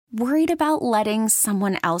Worried about letting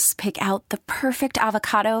someone else pick out the perfect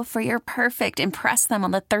avocado for your perfect impress them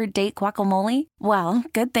on the third date guacamole? Well,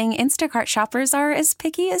 good thing Instacart shoppers are as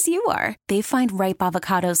picky as you are. They find ripe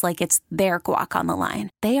avocados like it's their guac on the line.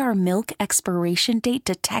 They are milk expiration date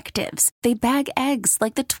detectives. They bag eggs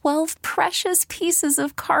like the 12 precious pieces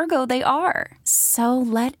of cargo they are. So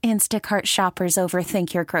let Instacart shoppers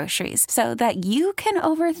overthink your groceries so that you can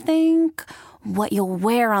overthink what you'll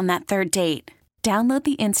wear on that third date. Download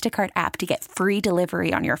the Instacart app to get free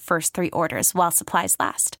delivery on your first 3 orders while supplies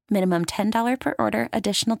last. Minimum $10 per order.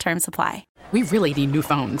 Additional terms apply. We really need new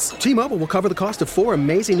phones. T-Mobile will cover the cost of 4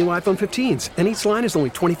 amazing new iPhone 15s, and each line is only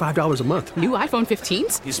 $25 a month. New iPhone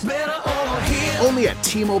 15s? It's better over here. Only at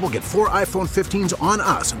T-Mobile, get 4 iPhone 15s on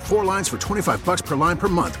us and 4 lines for $25 per line per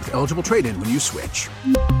month with eligible trade-in when you switch.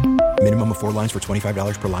 Minimum of 4 lines for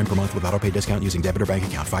 $25 per line per month with autopay discount using debit or bank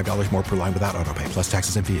account. $5 more per line without autopay, plus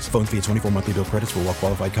taxes and fees. Phone fee at 24 monthly bill credits for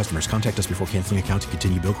well-qualified customers. Contact us before canceling account to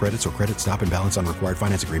continue bill credits or credit stop and balance on required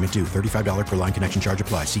finance agreement due. $35 per line connection charge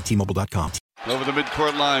applies. See T-Mobile.com. Over the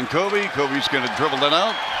midcourt line, Kobe's going to dribble it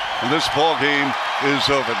out, and this ball game is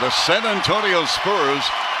over. The San Antonio Spurs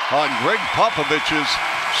on Greg Popovich's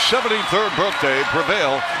 73rd birthday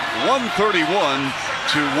prevail 131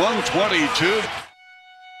 to 122.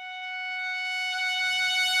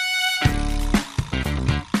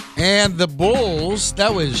 And the Bulls,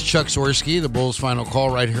 that was Chuck Swirsky, the Bulls' final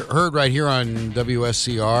call, heard right here on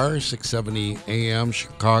WSCR, 670 AM,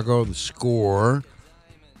 Chicago, The Score.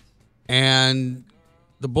 And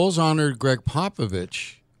the Bulls honored Greg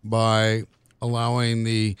Popovich by allowing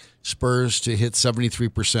the Spurs to hit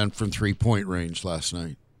 73% from three-point range last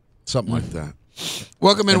night. Something like that.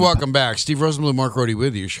 Welcome and welcome back. Steve Rosenbluth, Mark Rohde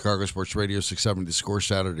with you, Chicago Sports Radio 670, The Score,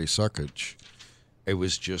 Saturday Suckage. It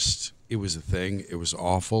was a thing. It was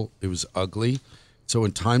awful. It was ugly. So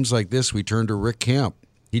in times like this, we turn to Rick Camp.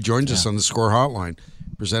 He joins us on the Score Hotline,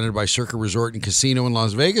 presented by Circa Resort and Casino in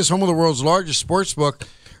Las Vegas, home of the world's largest sports book.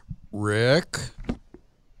 Rick?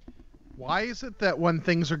 Why is it that when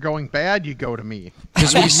things are going bad, you go to me?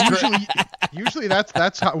 Because usually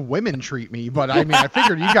that's how women treat me, but I mean, I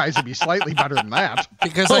figured you guys would be slightly better than that.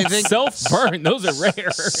 Because I think self-burn, those are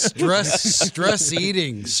rare. Stress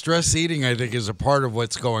eating, I think, is a part of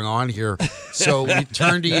what's going on here. So we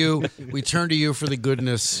turn to you. We turn to you for the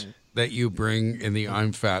goodness that you bring in the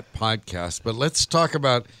I'm Fat podcast. But let's talk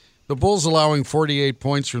about the Bulls allowing 48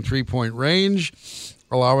 points from three-point range,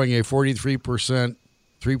 allowing a 43%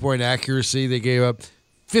 three-point accuracy. They gave up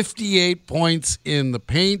 58 points in the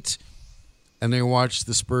paint, and they watched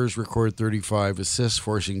the Spurs record 35 assists,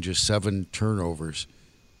 forcing just 7 turnovers.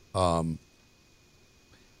 Should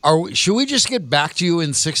we just get back to you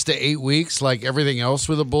in 6 to 8 weeks like everything else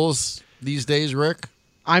with the Bulls these days, Rick?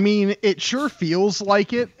 I mean, it sure feels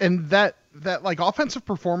like it, and that like offensive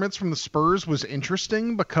performance from the Spurs was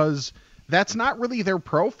interesting because that's not really their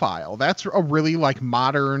profile. That's a really like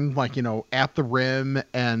modern, like, you know, at the rim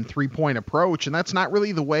and three-point approach. And that's not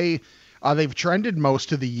really the way they've trended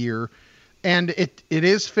most of the year. And it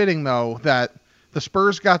is fitting, though, that the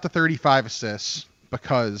Spurs got the 35 assists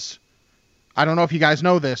because I don't know if you guys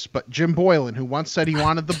know this, but Jim Boylan, who once said he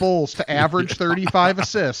wanted the Bulls to average 35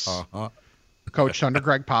 assists, coached under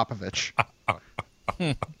Greg Popovich.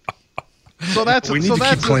 We need to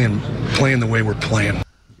keep playing the way we're playing.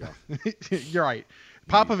 You're right.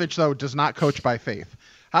 Popovich, though, does not coach by faith.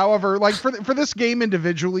 However, like for this game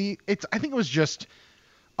individually, I think it was just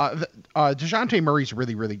DeJounte Murray's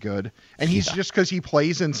really, really good. And he's just because he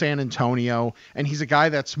plays in San Antonio and he's a guy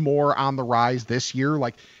that's more on the rise this year.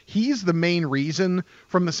 Like he's the main reason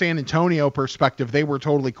from the San Antonio perspective. They were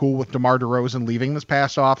totally cool with DeMar DeRozan leaving this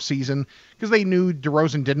past off season because they knew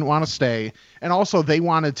DeRozan didn't want to stay. And also they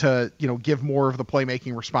wanted to, you know, give more of the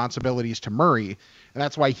playmaking responsibilities to Murray. And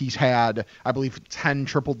that's why he's had, I believe, 10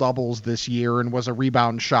 triple-doubles this year and was a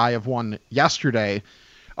rebound shy of one yesterday.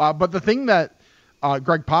 But the thing that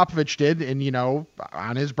Greg Popovich did, and, you know,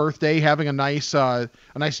 on his birthday having a nice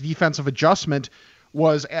defensive adjustment,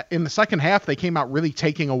 was in the second half they came out really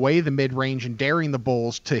taking away the mid-range and daring the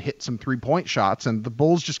Bulls to hit some three-point shots. And the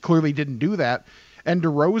Bulls just clearly didn't do that. And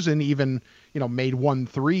DeRozan even, you know, made 1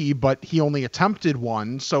 3, but he only attempted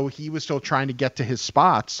 1, so he was still trying to get to his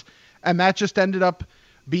spots. And that just ended up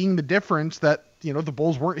being the difference that, you know, the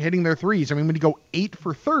Bulls weren't hitting their threes. I mean, when you go 8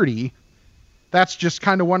 for 30, that's just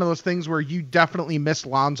kind of one of those things where you definitely miss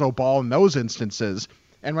Lonzo Ball in those instances.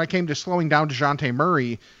 And when it came to slowing down DeJounte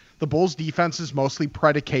Murray, the Bulls' defense is mostly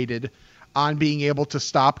predicated on being able to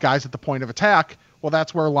stop guys at the point of attack. Well,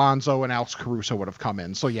 that's where Lonzo and Alex Caruso would have come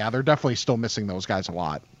in. So, yeah, they're definitely still missing those guys a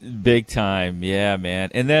lot. Big time. Yeah, man.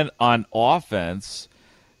 And then on offense,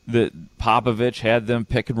 that Popovich had them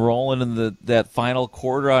pick and rolling in that final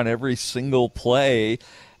quarter on every single play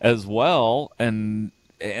as well. And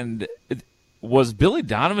was Billy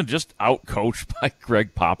Donovan just out-coached by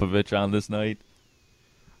Greg Popovich on this night?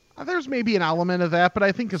 There's maybe an element of that, but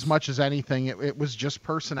I think as much as anything, it was just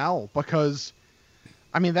personnel. Because,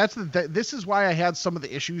 I mean, this is why I had some of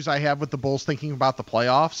the issues I have with the Bulls thinking about the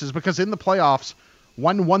playoffs, is because in the playoffs,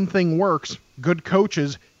 when one thing works, good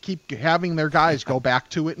coaches keep having their guys go back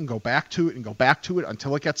to it and go back to it and go back to it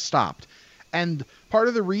until it gets stopped. And part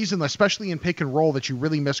of the reason, especially in pick and roll, that you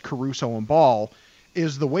really miss Caruso and Ball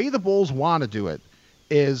is the way the Bulls want to do it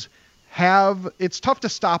is it's tough to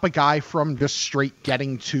stop a guy from just straight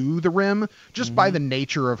getting to the rim just by the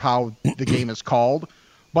nature of how the game is called.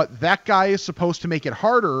 But that guy is supposed to make it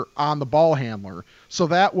harder on the ball handler. So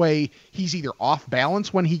that way he's either off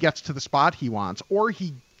balance when he gets to the spot he wants, or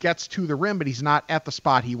he gets to the rim, but he's not at the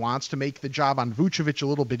spot he wants, to make the job on Vucevic a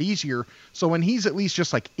little bit easier. So when he's at least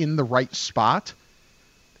just like in the right spot,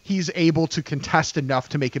 he's able to contest enough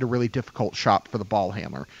to make it a really difficult shot for the ball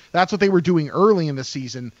handler. That's what they were doing early in the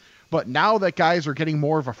season. But now that guys are getting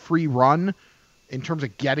more of a free run in terms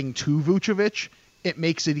of getting to Vucevic, it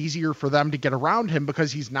makes it easier for them to get around him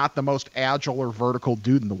because he's not the most agile or vertical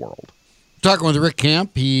dude in the world. Talking with Rick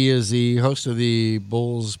Camp. He is the host of the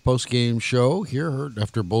Bulls post-game show here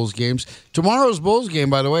after Bulls games. Tomorrow's Bulls game,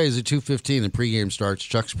 by the way, is at 2:15. The pregame starts.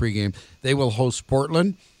 Chuck's pregame. They will host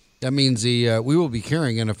Portland. That means we will be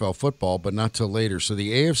carrying NFL football, but not till later. So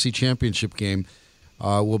the AFC Championship game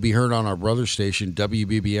will be heard on our brother station,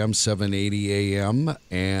 WBBM 780 AM,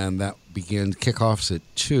 and that begins kickoffs at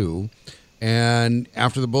 2. And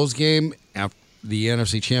after the Bulls game, after the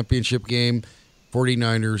NFC Championship game,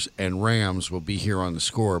 49ers and Rams will be here on the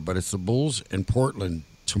Score. But it's the Bulls and Portland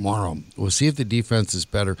tomorrow. We'll see if the defense is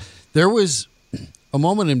better. There was a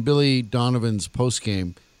moment in Billy Donovan's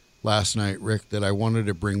postgame last night, Rick, that I wanted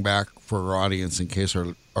to bring back for our audience in case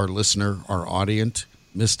our listener, our audience,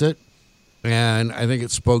 missed it. And I think it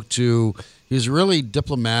spoke to, he was really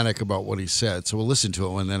diplomatic about what he said. So we'll listen to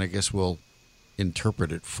it, and then I guess we'll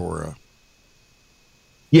interpret it for.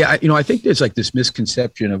 Yeah, I think there's like this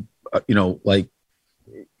misconception of,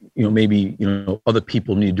 maybe, other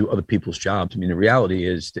people need to do other people's jobs. I mean, the reality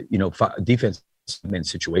is that, defense is a man's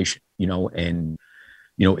situation, and,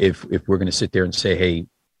 if we're going to sit there and say, hey,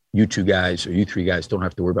 you two guys or you three guys don't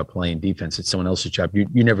have to worry about playing defense, it's someone else's job, you're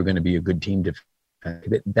never going to be a good team defense.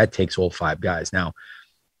 That takes all five guys. Now,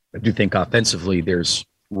 I do think offensively there's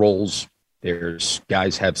roles, there's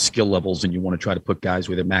guys have skill levels, and you want to try to put guys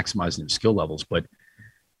where they're maximizing their skill levels. But,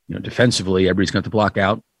 defensively, everybody's going to have to block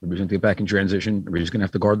out. Everybody's going to get back in transition. Everybody's going to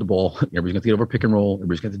have to guard the ball. Everybody's going to get over pick and roll.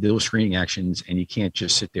 Everybody's going to have to deal with screening actions. And you can't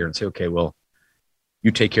just sit there and say, okay, well,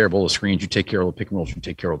 you take care of all the screens, you take care of all the pick and rolls, you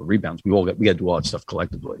take care of all the rebounds. We got to do all that stuff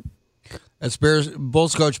collectively. That's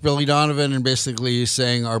Bulls coach Billy Donovan, and basically he's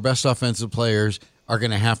saying our best offensive players are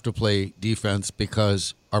going to have to play defense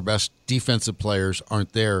because our best defensive players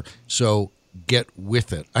aren't there. So get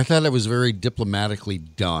with it. I thought it was very diplomatically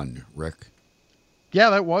done, Rick. Yeah,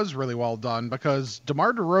 that was really well done because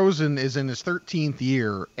DeMar DeRozan is in his 13th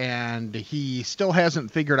year and he still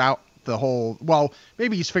hasn't figured out the whole, well,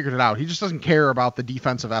 maybe he's figured it out. He just doesn't care about the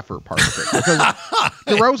defensive effort part of it because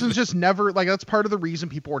DeRozan's just never, like, that's part of the reason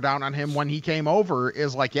people were down on him when he came over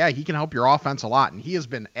is like, yeah, he can help your offense a lot. And he has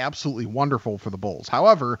been absolutely wonderful for the Bulls.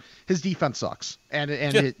 However, his defense sucks and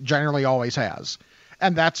it generally always has.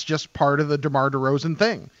 And that's just part of the DeMar DeRozan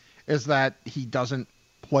thing is that he doesn't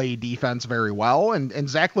play defense very well. And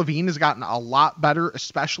Zach LaVine has gotten a lot better,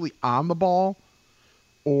 especially on the ball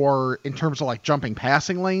or in terms of like jumping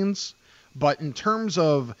passing lanes. But in terms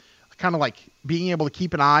of kind of like being able to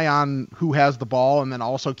keep an eye on who has the ball and then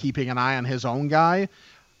also keeping an eye on his own guy,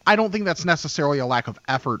 I don't think that's necessarily a lack of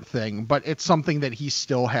effort thing, but it's something that he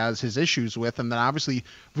still has his issues with. And then obviously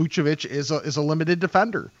Vucevic is a limited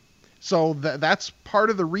defender. So that's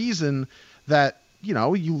part of the reason that, you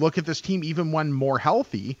look at this team, even when more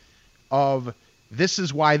healthy, of this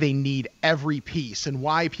is why they need every piece and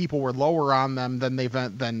why people were lower on them than they've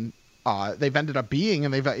ended up being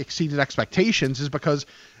and they've exceeded expectations is because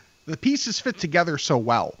the pieces fit together so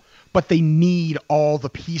well, but they need all the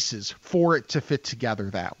pieces for it to fit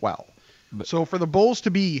together that well. So for the Bulls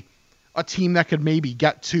to be a team that could maybe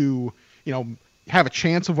get to, have a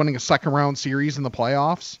chance of winning a second round series in the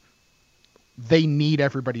playoffs, they need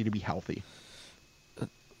everybody to be healthy.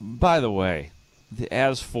 By the way,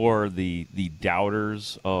 as for the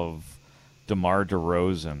doubters of DeMar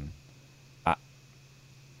DeRozan,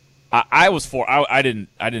 I was for. I didn't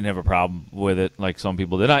have a problem with it like some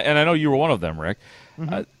people did. And I know you were one of them, Rick.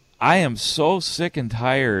 Mm-hmm. I am so sick and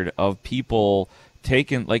tired of people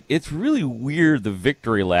taken, like, it's really weird the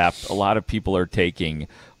victory lap a lot of people are taking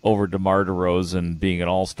over DeMar DeRozan being an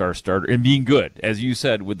all-star starter and being good, as you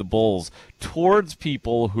said, with the Bulls, towards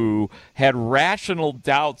people who had rational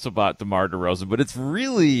doubts about DeMar DeRozan. But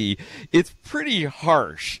it's pretty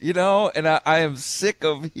harsh, you know? And I am sick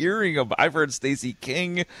of hearing about, I've heard Stacey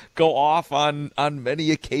King go off on many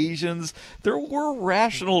occasions. There were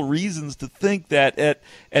rational reasons to think that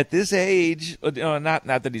at this age, not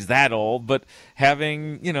that he's that old, but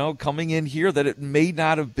having, coming in here, that it may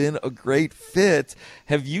not have been a great fit.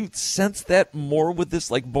 Have you sensed that more with this,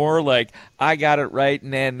 more like, I got it right,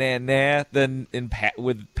 nah, than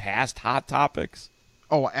with past hot topics?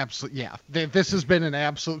 Oh, absolutely, yeah. This has been an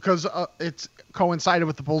absolute, because it's coincided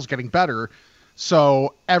with the Bulls getting better,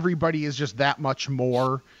 so everybody is just that much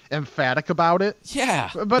more emphatic about it. Yeah,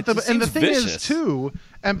 but the thing vicious. is too,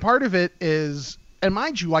 and part of it is, and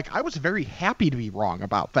mind you, I was very happy to be wrong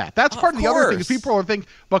about that. That's part of the other thing, is people are thinking,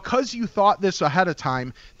 because you thought this ahead of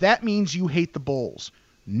time, that means you hate the Bulls.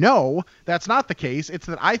 No, that's not the case. It's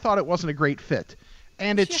that I thought it wasn't a great fit.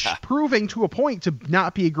 And it's proving to a point to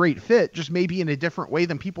not be a great fit, just maybe in a different way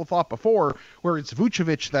than people thought before, where it's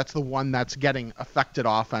Vucevic that's the one that's getting affected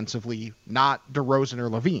offensively, not DeRozan or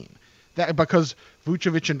LaVine. Because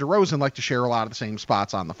Vucevic and DeRozan like to share a lot of the same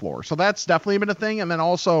spots on the floor. So that's definitely been a thing. And then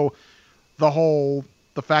also the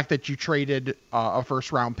fact that you traded a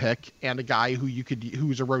first-round pick and a guy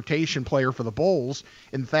who's a rotation player for the Bulls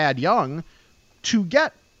in Thad Young to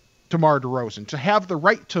get DeMar DeRozan, to have the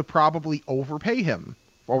right to probably overpay him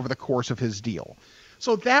over the course of his deal.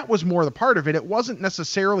 So that was more the part of it. It wasn't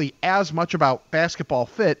necessarily as much about basketball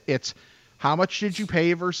fit. It's how much did you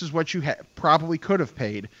pay versus what you probably could have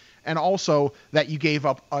paid. And also that you gave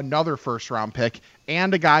up another first-round pick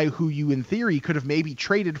and a guy who you, in theory, could have maybe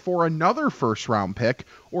traded for another first-round pick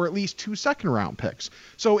or at least 2 second-round picks.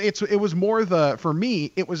 So it was more for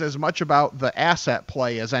me, it was as much about the asset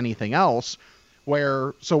play as anything else.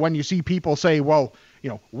 So when you see people say, well,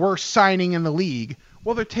 worst signing in the league,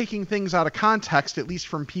 well, they're taking things out of context, at least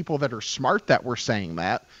from people that are smart that were saying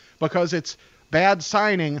that, because it's bad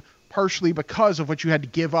signing partially because of what you had to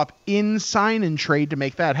give up in sign and trade to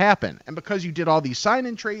make that happen. And because you did all these sign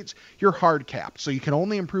and trades, you're hard capped. So you can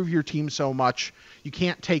only improve your team so much. You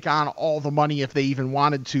can't take on all the money if they even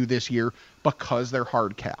wanted to this year because they're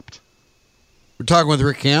hard capped. We're talking with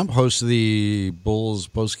Rick Camp, host of the Bulls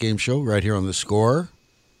post-game show right here on The Score,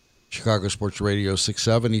 Chicago Sports Radio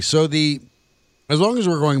 670. So as long as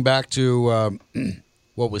we're going back to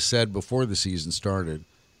what was said before the season started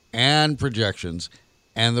and projections,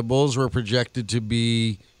 and the Bulls were projected to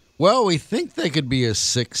be, well, we think they could be a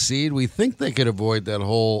 6 seed. We think they could avoid that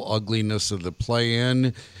whole ugliness of the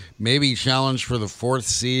play-in, maybe challenge for the 4th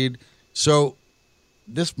seed. So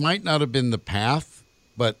this might not have been the path,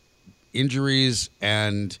 but injuries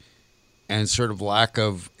and sort of lack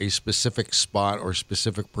of a specific spot or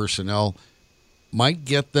specific personnel might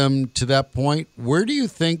get them to that point. Where do you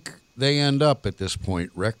think they end up at this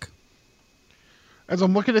point, Rick? As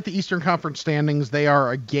I'm looking at the Eastern Conference standings, they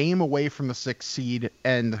are a game away from the 6th seed,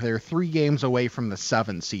 and they're 3 games away from the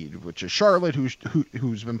 7th seed, which is Charlotte,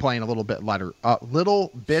 who's been playing a little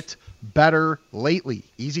bit better lately.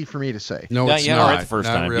 Easy for me to say. No, it's not. Right the first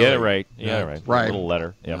not time. Really. Yeah, right. Yeah, right. Right. A little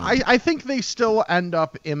letter. Yeah. I think they still end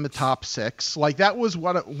up in the top 6. That was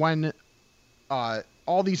when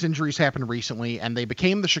all these injuries happened recently, and they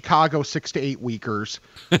became the Chicago 6 to 8 weekers.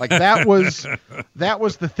 That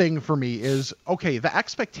was the thing for me is, okay, the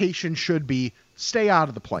expectation should be stay out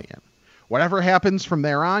of the play-in. Whatever happens from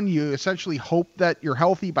there on, you essentially hope that you're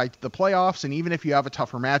healthy by the playoffs, and even if you have a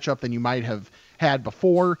tougher matchup than you might have had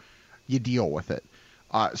before, you deal with it.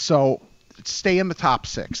 So stay in the top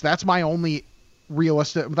 6. That's my only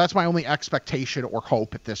expectation or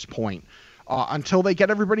hope at this point. Until they get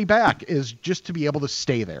everybody back, is just to be able to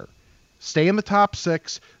stay there. Stay in the top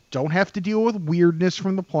 6. Don't have to deal with weirdness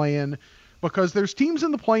from the play-in, because there's teams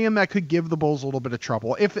in the play-in that could give the Bulls a little bit of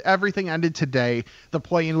trouble. If everything ended today, the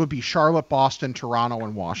play-in would be Charlotte, Boston, Toronto,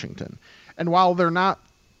 and Washington. And while they're not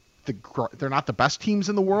the best teams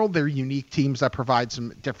in the world, they're unique teams that provide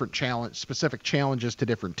some different specific challenges to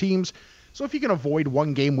different teams. So if you can avoid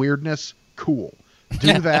one game weirdness, cool.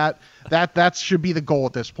 Do that. That should be the goal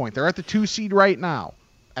at this point. They're at the 2 seed right now,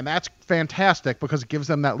 and that's fantastic because it gives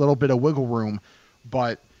them that little bit of wiggle room.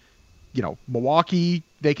 But, Milwaukee,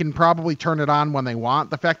 they can probably turn it on when they want.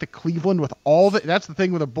 The fact that Cleveland, with that's the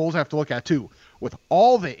thing with the Bulls have to look at too. With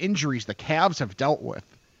all the injuries the Cavs have dealt with,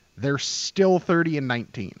 they're still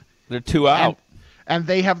 30-19. They're 2 out. And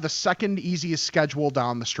they have the second easiest schedule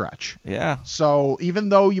down the stretch. Yeah. So even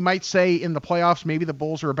though you might say in the playoffs maybe the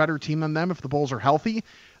Bulls are a better team than them if the Bulls are healthy,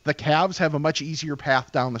 the Cavs have a much easier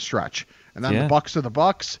path down the stretch. And then Yeah. the Bucks are the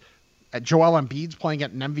Bucks. Joel Embiid's playing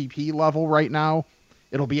at an MVP level right now.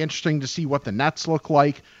 It'll be interesting to see what the Nets look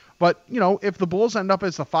like. But, if the Bulls end up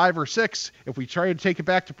as the 5 or 6, if we try to take it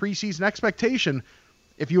back to preseason expectation,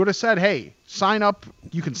 if you would have said, hey,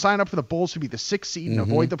 you can sign up for the Bulls to be the 6th seed and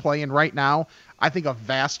avoid the play-in right now, I think a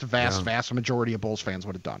vast majority of Bulls fans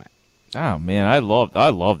would have done it. Oh man, I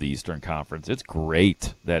love the Eastern Conference. It's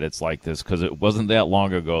great that it's like this because it wasn't that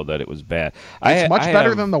long ago that it was bad. It's much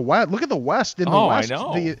better than the West. Look at the West. In the West, I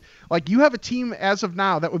know. You have a team as of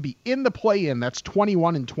now that would be in the play-in that's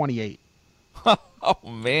 21-28. Oh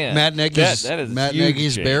man, Matt Nagy's, that is Matt huge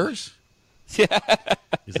Nagy's change. Bears? Yeah.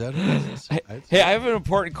 Is that who it is? Hey, I have an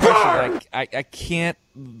important question. I can't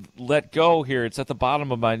let go here. It's at the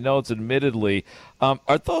bottom of my notes, admittedly.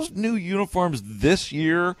 Are those new uniforms this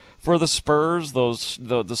year for the Spurs? The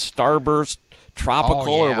Starburst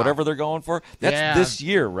Tropical or whatever they're going for? That's this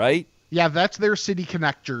year, right? Yeah, that's their City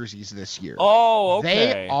Connect jerseys this year. Oh,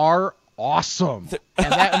 okay. They are awesome.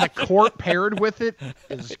 And the court paired with it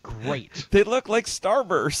is great. They look like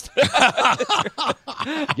Starburst.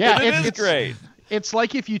 Yeah, it's great. It's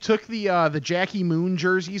like if you took the Jackie Moon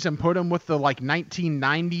jerseys and put them with the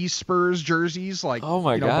 1990s Spurs jerseys, oh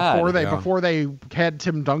my God, before they had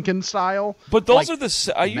Tim Duncan style. But those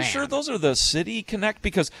are you sure those are the City Connect?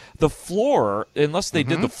 Because the floor, unless they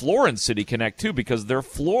did the floor in City Connect too, because their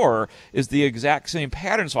floor is the exact same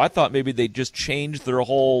pattern. So I thought maybe they just changed their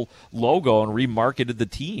whole logo and remarketed the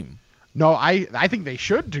team. No, I think they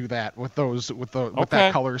should do that with that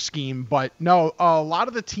color scheme. But no, a lot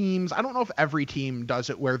of the teams, I don't know if every team does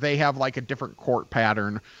it where they have a different court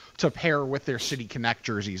pattern to pair with their City Connect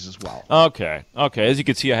jerseys as well. Okay. As you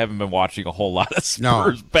can see, I haven't been watching a whole lot of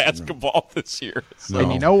Spurs basketball this year. So.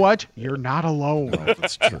 And you know what? You're not alone.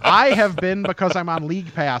 That's true. I have been because I'm on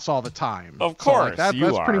League Pass all the time. Of course, that's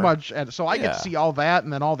are. pretty much. So I get to see all that,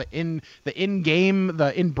 and then all the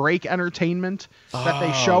in-break entertainment that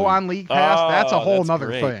they show on League Pass. That's a whole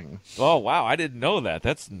nother thing. Oh wow, I didn't know that.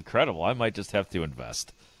 That's incredible. I might just have to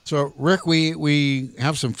invest. So Rick, we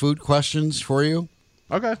have some food questions for you.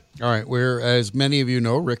 Okay. All right. As many of you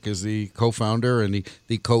know, Rick is the co-founder and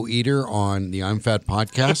the co-eater on the I'm Fat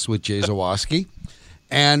podcast with Jay Zawaski.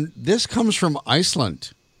 And this comes from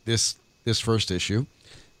Iceland, this first issue.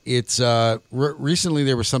 It's recently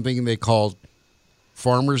there was something they called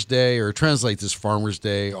Farmer's Day, or translates as Farmer's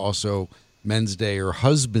Day, also Men's Day or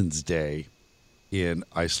Husband's Day in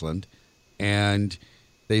Iceland. And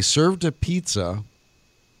they served a pizza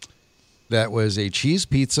that was a cheese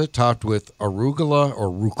pizza topped with arugula or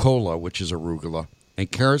rucola, which is arugula, and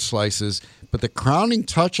carrot slices. But the crowning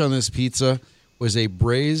touch on this pizza was a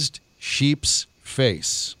braised sheep's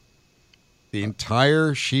face. The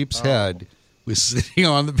entire sheep's head was sitting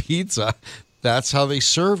on the pizza. That's how they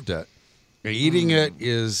served it. Eating it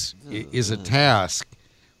is a task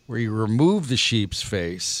where you remove the sheep's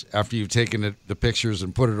face after you've taken the pictures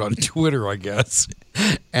and put it on Twitter, I guess.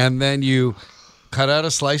 And then you cut out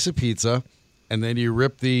a slice of pizza, and then you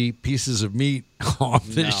rip the pieces of meat off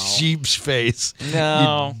the sheep's face.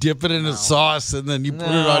 No. You dip it in a sauce, and then you put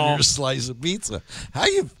it on your slice of pizza.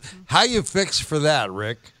 How you fix for that,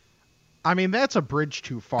 Rick? I mean, that's a bridge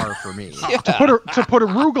too far for me. To put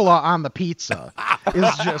arugula on the pizza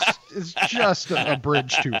is just a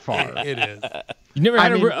bridge too far. It is. You never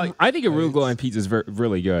had I think arugula on pizza is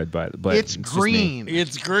really good, but it's green.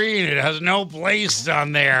 It's green. It has no place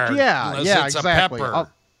on there. Yeah, unless it's exactly. a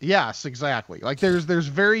pepper. Yes, exactly. There's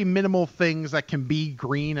very minimal things that can be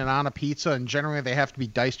green and on a pizza, and generally they have to be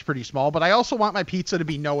diced pretty small. But I also want my pizza to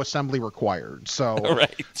be no assembly required. So,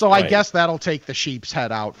 I guess that'll take the sheep's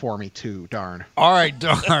head out for me too. Darn. All right,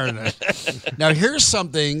 darn. Now here's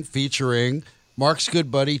something featuring Mark's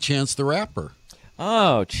good buddy Chance the Rapper.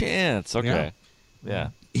 Oh, Chance. Okay. Yeah.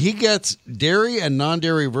 He gets dairy and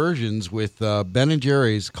non-dairy versions with Ben &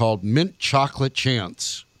 Jerry's called Mint Chocolate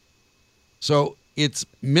Chance. So it's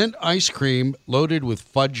mint ice cream loaded with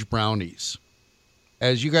fudge brownies.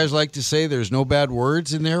 As you guys like to say, there's no bad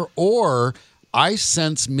words in there. Or I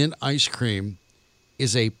sense mint ice cream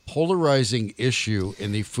is a polarizing issue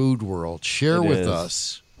in the food world. Share with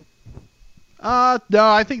us. No,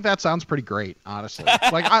 I think that sounds pretty great, honestly.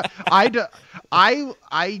 I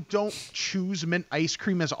don't choose mint ice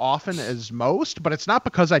cream as often as most, but it's not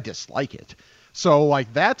because I dislike it. So,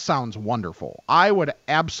 that sounds wonderful. I would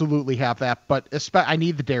absolutely have that, but I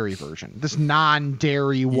need the dairy version. This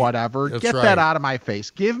non-dairy whatever. Get that out of my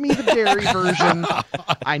face. Give me the dairy version.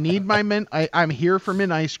 I need my mint. I'm here for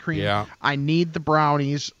mint ice cream. Yeah. I need the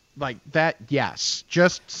brownies. That, yes.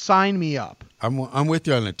 Just sign me up. I'm with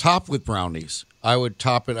you on the top with brownies. I would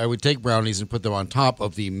top it. I would take brownies and put them on top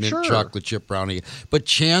of the mint chocolate chip brownie. But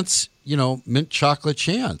Chance, mint chocolate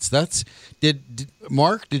Chance. Did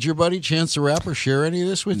Mark, did your buddy Chance the Rapper share any of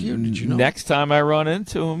this with you? Did you know? Next time I run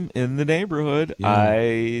into him in the neighborhood,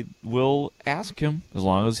 I will ask him as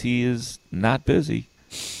long as he is not busy.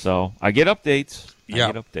 So I get updates.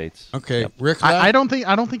 Okay, yep. Rick. I don't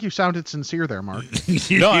think you sounded sincere there, Mark.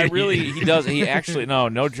 No, he does. He actually,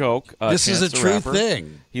 no joke. This is a true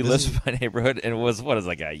thing. He lives in my neighborhood, and it was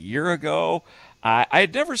like a year ago. I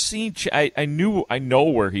had never seen. I know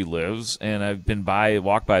where he lives, and I've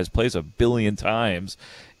walked by his place a billion times.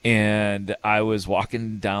 And I was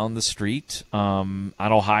walking down the street on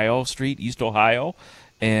Ohio Street, East Ohio,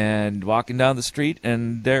 and walking down the street,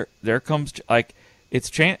 and there comes it's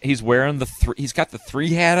Chance. He's wearing he's got the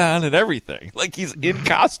 3 hat on and everything. Like he's in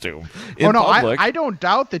costume. Public. I don't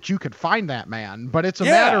doubt that you could find that man, but it's a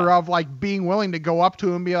matter of being willing to go up to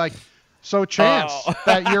him and be like, "So Chance,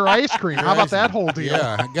 that your ice cream? How about that whole deal?"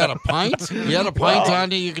 Yeah, got a pint. You had a pint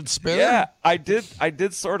on you could spare. Yeah, I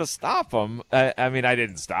did sort of stop him. I mean, I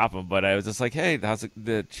didn't stop him, but I was just like, "Hey, how's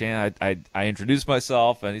the Chance?" I introduced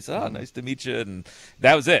myself, and he said, "Oh, nice to meet you," and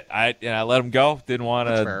that was it. I let him go. Didn't want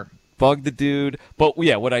to bug the dude, but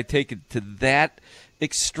yeah, would I take it to that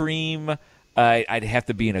extreme? I'd have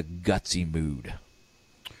to be in a gutsy mood.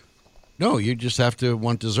 No, you just have to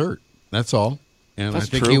want dessert. That's all. And That's I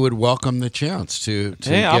think true. he would welcome the chance to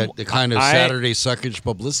get the kind of Saturday suckage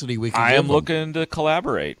publicity we can. I give am him. looking to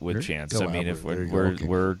collaborate with Chance. I mean, if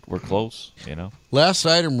we're close, Last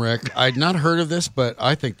item, Rick. I'd not heard of this, but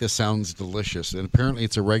I think this sounds delicious, and apparently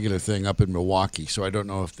it's a regular thing up in Milwaukee. So I don't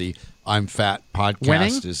know if the I'm Fat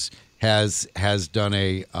podcast has done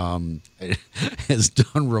a has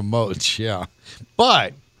done remotes, yeah.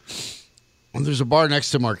 But there's a bar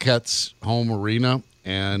next to Marquette's home arena.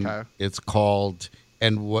 And it's called,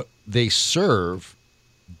 and what they serve,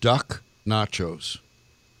 duck nachos.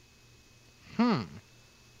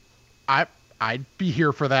 I'd be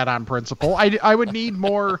here for that on principle. I would need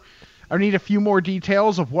more. I need a few more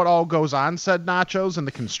details of what all goes on said nachos and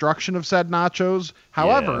the construction of said nachos.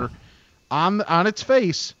 However, on its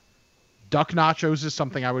face, duck nachos is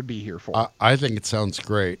something I would be here for. I think it sounds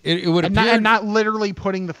great. It would appear, and not literally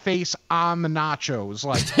putting the face on the nachos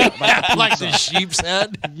like the sheep's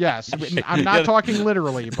head. Yes, I'm not talking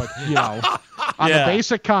literally, but on the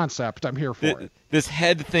basic concept, I'm here for it. This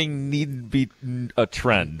head thing needn't be a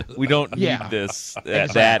trend. We don't need this.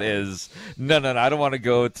 Exactly. That is no. I don't want to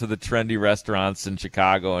go to the trendy restaurants in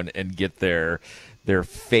Chicago and get their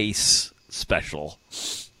face special.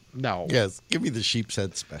 No. Yes, give me the sheep's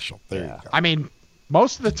head special. There you go. I mean,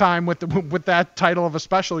 most of the time with that title of a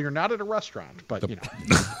special, you're not at a restaurant, but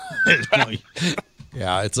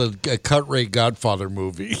Yeah, it's a cut rate Godfather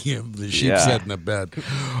movie. The sheep's head in the bed.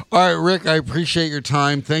 All right, Rick, I appreciate your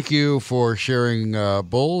time. Thank you for sharing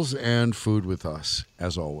Bulls and food with us,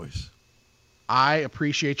 as always. I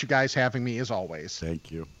appreciate you guys having me, as always.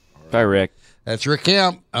 Thank you. Right. Bye, Rick. That's Rick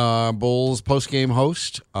Camp, Bulls postgame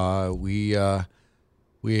host.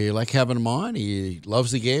 We like having him on. He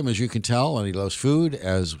loves the game, as you can tell, and he loves food,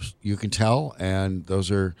 as you can tell, and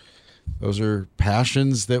those are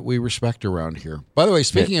passions that we respect around here. By the way,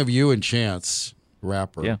 speaking of you and Chance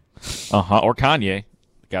Rapper. Yeah. Or Kanye.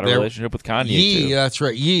 Got a relationship with Kanye, Yee, too. that's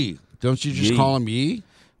right. Yee. Don't you just call him Yee?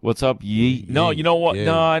 What's up, Yee? No, you know what? Yeah.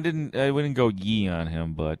 No, I wouldn't go Yee on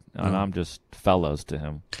him, but I'm just fellas to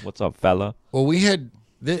him. What's up, fella? Well, we had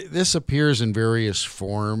this appears in various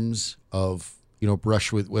forms of,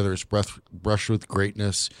 brush with, whether it's brush with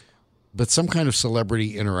greatness, but some kind of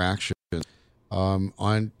celebrity interaction.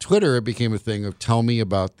 On Twitter, it became a thing of tell me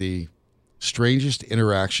about the strangest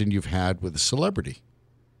interaction you've had with a celebrity,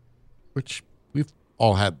 which we've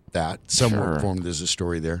all had that somewhat formed as a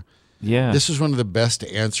story there. Yeah. This is one of the best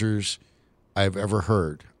answers I've ever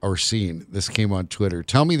heard or seen. This came on Twitter.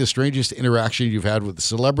 Tell me the strangest interaction you've had with a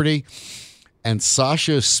celebrity. And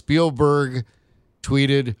Sasha Spielberg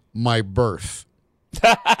tweeted, "My birth."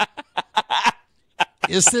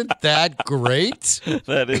 Isn't that great?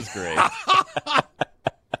 That is great.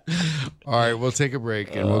 All right, we'll take a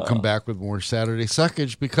break and we'll come back with more Saturday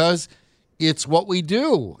Suckage because it's what we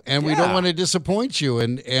do, and we don't want to disappoint you.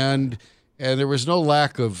 And there was no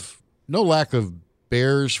lack of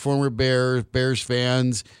former Bears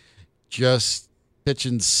fans, just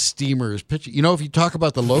pitching steamers. If you talk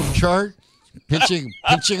about the loaf chart, pitching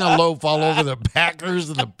a loaf all over the Packers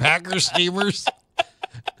and the Packers steamers.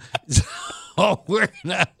 So we're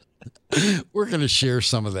gonna share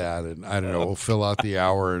some of that, and I don't know. We'll fill out the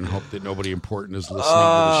hour and hope that nobody important is listening to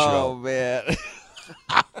the show. Oh man.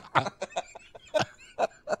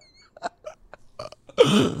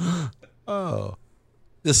 Oh.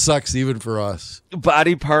 This sucks even for us.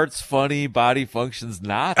 Body parts funny, body functions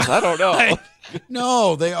not. I don't know.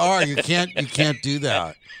 No, they are. You can't do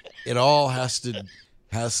that. It all has to.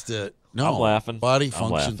 No, I'm laughing. Body I'm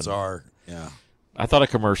functions laughing. are. Yeah. I thought a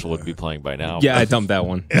commercial would be playing by now. Yeah, I dumped that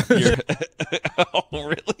one. Oh,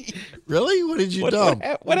 really? Really? What did you dump?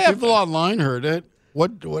 What happened? People online heard it.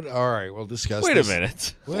 What? All right, we'll discuss. Wait this. a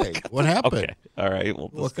minute. Wait, what happened? Okay. All right.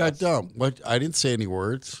 What got dumped? What? I didn't say any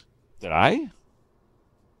words. Did I?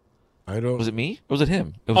 I don't. Was it me or was it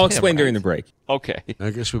him? It was I'll him, explain right? during the break. Okay. I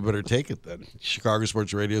guess we better take it then. Chicago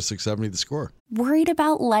Sports Radio 670 The Score. Worried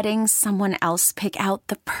about letting someone else pick out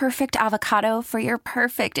the perfect avocado for your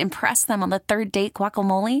perfect impress them on the third date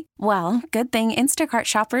guacamole? Well, good thing Instacart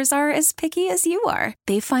shoppers are as picky as you are.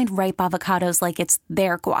 They find ripe avocados like it's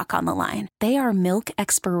their guac on the line. They are milk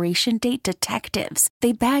expiration date detectives.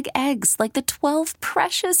 They bag eggs like the 12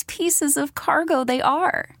 precious pieces of cargo they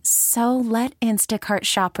are. So let Instacart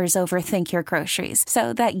shoppers overthink your groceries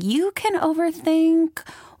so that you can overthink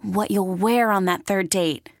what you'll wear on that third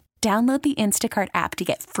date. Download the Instacart app to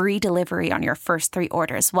get free delivery on your first 3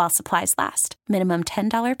 orders while supplies last. Minimum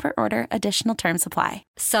 $10 per order. Additional terms apply.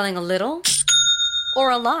 Selling a little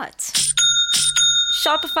or a lot?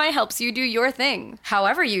 Shopify helps you do your thing,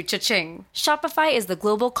 however you cha-ching. Shopify is the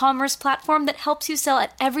global commerce platform that helps you sell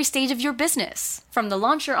at every stage of your business. From the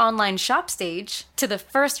launch your online shop stage, to the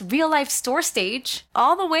first real-life store stage,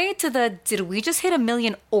 all the way to the did we just hit 1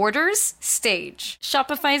 million orders stage.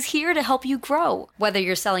 Shopify is here to help you grow. Whether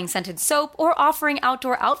you're selling scented soap or offering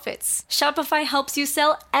outdoor outfits, Shopify helps you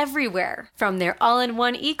sell everywhere. From their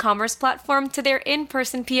all-in-one e-commerce platform to their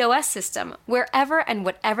in-person POS system, wherever and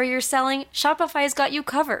whatever you're selling, Shopify's got you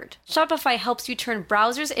covered. Shopify helps you turn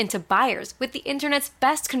browsers into buyers with the internet's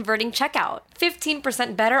best converting checkout.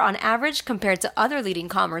 15% better on average compared to other leading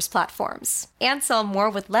commerce platforms. And sell more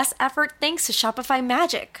with less effort thanks to Shopify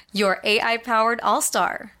Magic, your AI-powered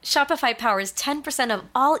all-star. Shopify powers 10% of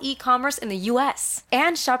all e-commerce in the US.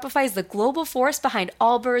 And Shopify is the global force behind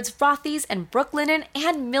Allbirds, Rothy's, and Brooklinen,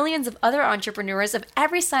 and millions of other entrepreneurs of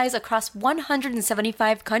every size across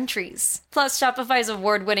 175 countries. Plus, Shopify's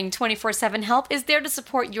award-winning 24/7 help is there to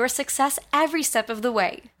support your success every step of the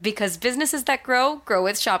way. Because businesses that grow, grow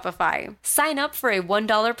with Shopify. Sign up for a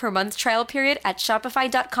 $1 per month trial period at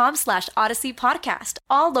shopify.com/Odyssey Podcast,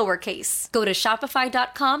 all lowercase. Go to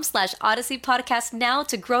shopify.com/Odyssey Podcast now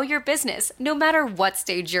to grow your business, no matter what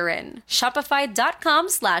stage you're in.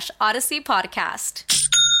 Shopify.com/Odyssey Podcast.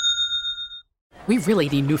 We really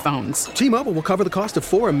need new phones. T-Mobile will cover the cost of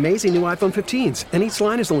 4 amazing new iPhone 15s, and each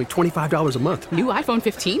line is only $25 a month. New iPhone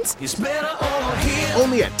 15s? It's better over here.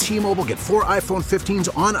 Only at T-Mobile, get 4 iPhone 15s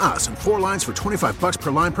on us and 4 lines for $25 per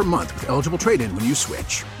line per month with eligible trade-in when you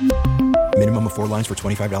switch. Minimum of 4 lines for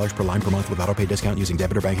 $25 per line per month with autopay discount using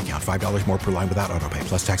debit or bank account. $5 more per line without autopay,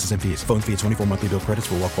 plus taxes and fees. Phone fee at 24 monthly bill credits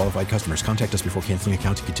for well-qualified customers. Contact us before canceling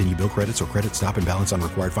account to continue bill credits or credit stop and balance on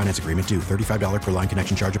required finance agreement due. $35 per line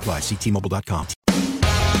connection charge applies. See T-Mobile.com.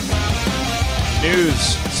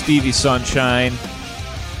 News, Stevie Sunshine,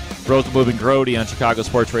 Rosenblum and Grody on Chicago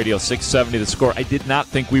Sports Radio 670 The Score. I did not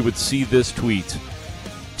think we would see this tweet.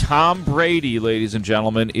 Tom Brady, ladies and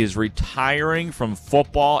gentlemen, is retiring from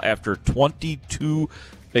football after 22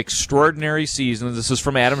 extraordinary seasons. This is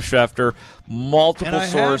from Adam Schefter. Multiple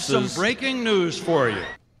sources. And I have some breaking news for you.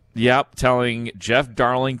 Yep, telling Jeff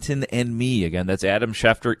Darlington and me. Again, that's Adam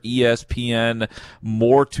Schefter, ESPN.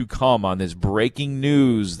 More to come on this breaking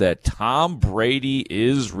news that Tom Brady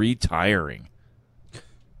is retiring.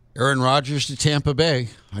 Aaron Rodgers to Tampa Bay.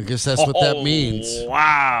 I guess that's what that means.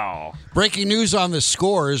 Wow. Breaking news on The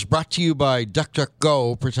Score is brought to you by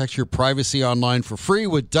DuckDuckGo. Protect your privacy online for free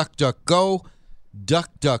with DuckDuckGo.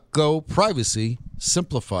 DuckDuckGo, privacy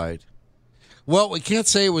simplified. Well, we can't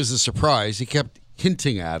say it was a surprise. He kept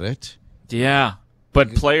hinting at it. Yeah,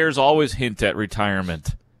 but players always hint at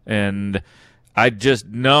retirement. And I just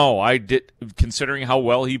know, considering how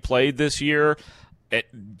well he played this year,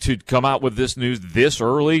 to come out with this news this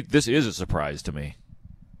early, this is a surprise to me.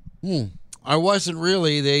 I wasn't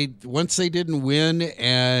really. Once they didn't win,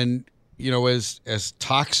 and as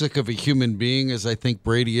toxic of a human being as I think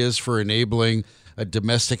Brady is for enabling a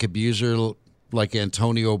domestic abuser like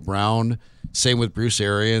Antonio Brown, same with Bruce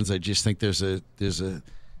Arians. I just think there's a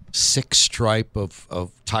sick stripe of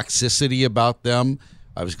toxicity about them.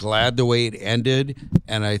 I was glad the way it ended,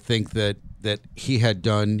 and I think that he had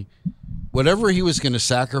done whatever he was going to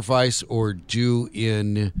sacrifice or do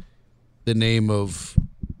in the name of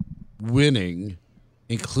winning,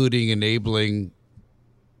 including enabling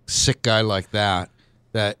a sick guy like that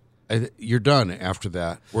you're done after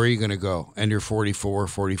that. Where are you going to go? And you're 44,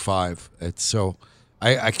 45.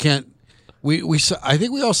 I can't I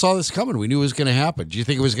think we all saw this coming. We knew it was going to happen. Do you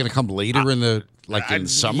think it was going to come later in the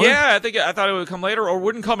summer? Yeah, I thought it would come later or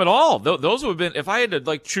wouldn't come at all. Those would have been, if I had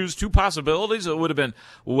to choose two possibilities, it would have been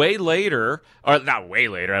way later, or not way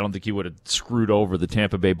later. I don't think he would have screwed over the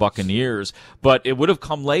Tampa Bay Buccaneers, but it would have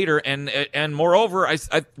come later. And moreover, I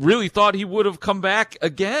really thought he would have come back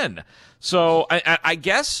again. So I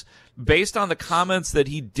guess, based on the comments that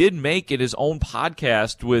he did make in his own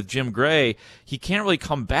podcast with Jim Gray, he can't really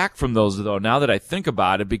come back from those, though, now that I think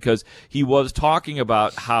about it, because he was talking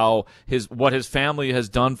about how what his family has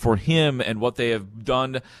done for him and what they have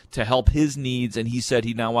done to help his needs, and he said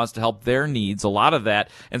he now wants to help their needs, a lot of that.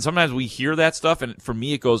 And sometimes we hear that stuff, and for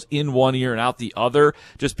me it goes in one ear and out the other,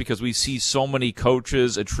 just because we see so many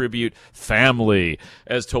coaches attribute family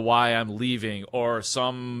as to why I'm leaving, or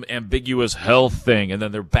some ambiguous health thing, and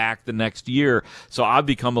then they're back the next year. So I've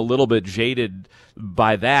become a little bit jaded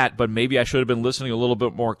by that, but maybe I should have been listening a little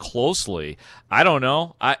bit more closely. I don't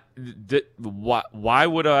know. Why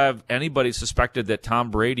would have anybody suspected that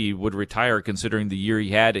Tom Brady would retire, considering the year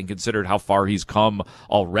he had and considered how far he's come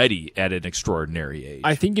already at an extraordinary age?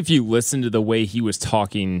 I think if you listen to the way he was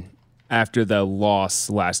talking after the loss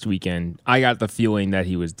last weekend, I got the feeling that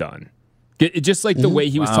he was done. Just like the way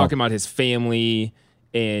he was talking about his family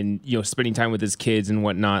and, spending time with his kids and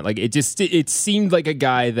whatnot. Like, it seemed like a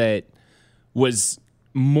guy that was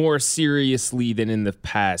more seriously than in the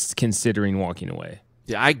past considering walking away.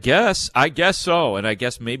 Yeah, I guess so, and I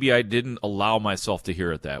guess maybe I didn't allow myself to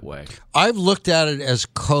hear it that way. I've looked at it as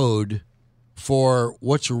code for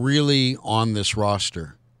what's really on this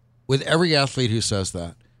roster. With every athlete who says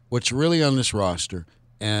that, what's really on this roster.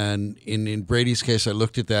 And in Brady's case, I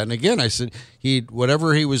looked at that, and again, I said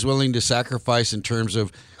whatever he was willing to sacrifice in terms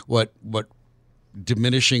of what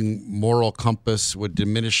diminishing moral compass, what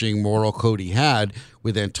diminishing moral code he had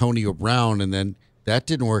with Antonio Brown, and then that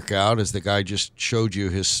didn't work out, as the guy just showed you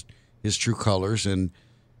his true colors, and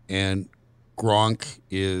Gronk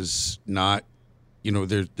is not,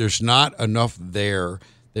 there's not enough there.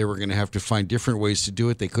 They were going to have to find different ways to do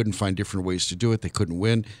it. They couldn't find different ways to do it. They couldn't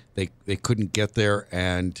win. They couldn't get there.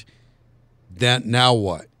 And then now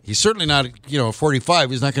what? He's certainly not, 45.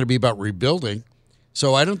 He's not going to be about rebuilding.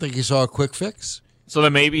 So I don't think he saw a quick fix. So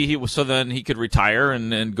then maybe he could retire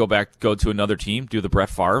and go to another team, do the Brett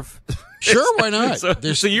Favre. Sure, why not?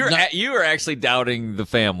 so you were actually doubting the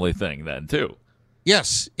family thing then too.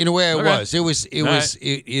 Yes, in a way I was.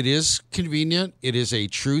 It is convenient. It is a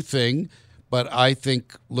true thing. But I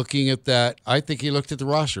think looking at that, I think he looked at the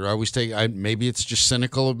roster. Maybe it's just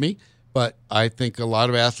cynical of me, but I think a lot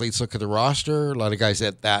of athletes look at the roster. A lot of guys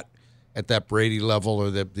at that Brady level,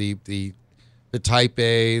 or the type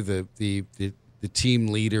A, the team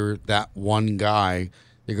leader, that one guy,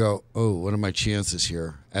 they go, oh, what are my chances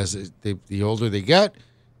here? As the older they get,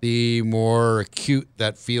 the more acute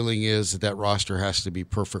that feeling is that roster has to be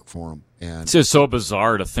perfect for them. And it's just so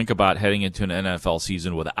bizarre to think about heading into an NFL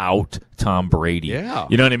season without Tom Brady. Yeah.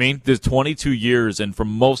 You know what I mean? There's 22 years, and for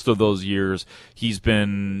most of those years, he's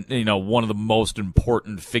been, one of the most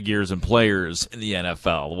important figures and players in the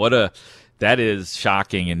NFL. That is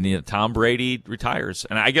shocking. And Tom Brady retires.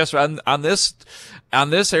 And I guess on this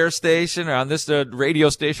air station, or on this radio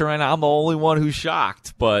station right now, I'm the only one who's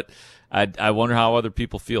shocked. But I wonder how other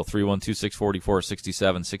people feel.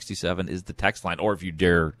 312-644-6767 is the text line, or if you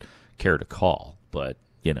care to call. But,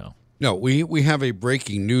 No, we have a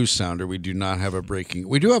breaking news sounder. We do not have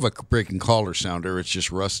we do have a breaking caller sounder. It's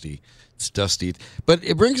just rusty. It's dusty. But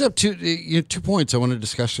it brings up two points I want to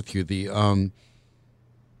discuss with you. The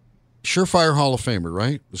surefire Hall of Famer,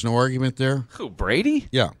 right? There's no argument there. Who, Brady?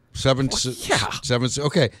 Yeah. Seven.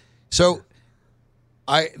 Okay. So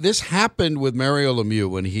this happened with Mario Lemieux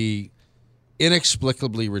when he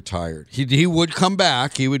inexplicably retired. He would come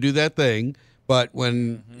back. He would do that thing. But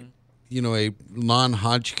when, a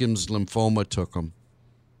non-Hodgkin's lymphoma took him.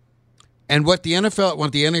 And what the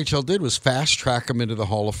NHL did was fast track him into the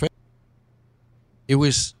Hall of Fame.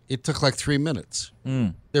 It took like 3 minutes.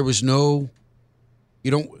 There was no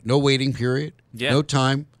waiting period, no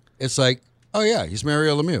time. It's like, oh yeah, he's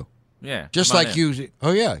Mario Lemieux. Yeah. Just like you,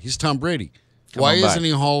 oh yeah, he's Tom Brady. Why isn't he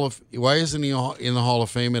in the Hall of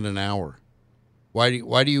Fame in an hour?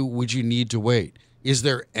 Would you need to wait? Is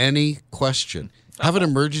there any question? Have an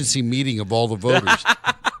emergency meeting of all the voters.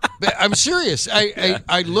 I'm serious.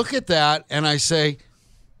 I look at that and I say,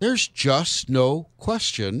 there's just no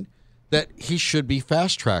question that he should be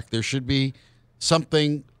fast-tracked. There should be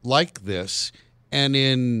something like this. And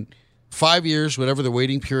in 5 years, whatever the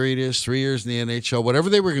waiting period is, 3 years in the NHL, whatever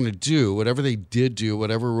they were going to do, whatever they did do,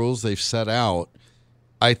 whatever rules they've set out,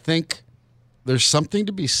 I think there's something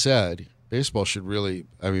to be said Baseball should really.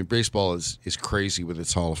 I mean, baseball is crazy with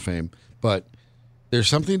its Hall of Fame, but there's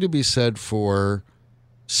something to be said for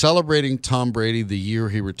celebrating Tom Brady the year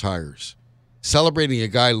he retires, celebrating a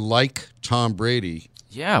guy like Tom Brady.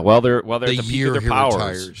 Yeah, while they're at the peak year of their he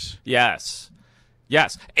powers. retires.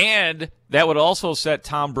 Yes, and that would also set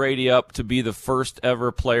Tom Brady up to be the first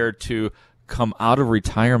ever player to come out of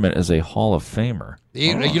retirement as a Hall of Famer.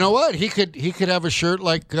 You know what? He could have a shirt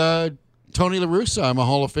like Tony La Russa. I'm a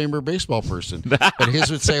Hall of Famer baseball person, but his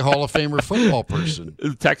would say Hall of Famer football person.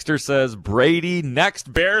 Texter says Brady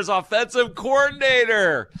next Bears offensive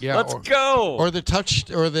coordinator. Yeah, let's go. Or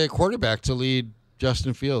the quarterback to lead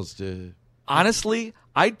Justin Fields to. Honestly,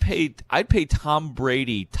 I'd pay Tom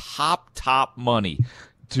Brady top money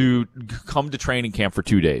to come to training camp for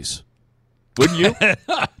 2 days. Wouldn't you?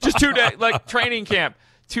 Just 2 days, like training camp.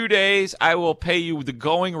 2 days, I will pay you the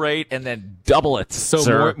going rate and then double it. So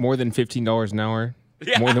sir. more than $15 an hour.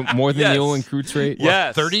 Yeah. More than Yes. the Olin Kreutz rate.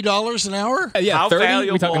 Yes. $30 an hour? Yeah, How 30.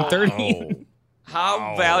 valuable? We talking 30?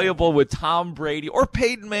 How valuable would Tom Brady or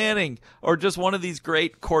Peyton Manning or just one of these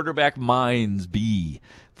great quarterback minds be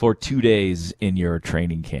for 2 days in your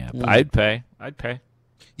training camp? I'd pay.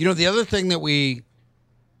 You know, the other thing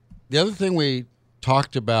we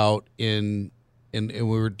talked about in we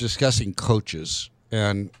were discussing coaches,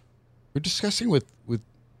 and we're discussing with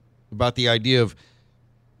about the idea of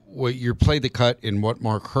what you played the cut in what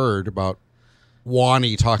Mark heard about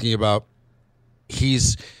Wani talking about he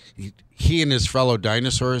and his fellow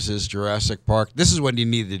dinosaurs is Jurassic Park. This is when you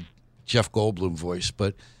needed Jeff Goldblum voice,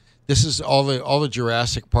 but this is all the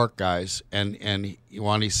Jurassic Park guys, and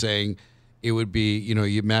Wani's saying it would be, you know,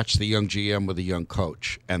 you match the young GM with a young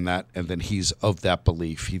coach, and then he's of that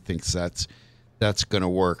belief. He thinks that's going to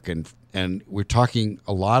work, and we're talking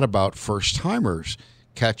a lot about first timers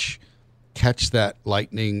catch that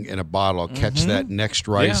lightning in a bottle, catch that next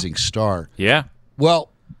rising star. Yeah.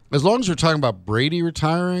 Well, as long as we're talking about Brady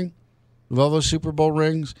retiring with all those Super Bowl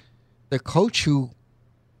rings, the coach who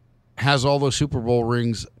has all those Super Bowl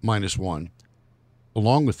rings minus one,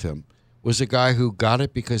 along with him, was a guy who got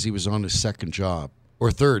it because he was on his second job,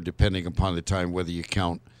 or third, depending upon the time, whether you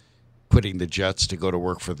count quitting the Jets to go to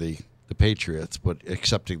work for the Patriots, but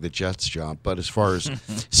accepting the Jets job. But as far as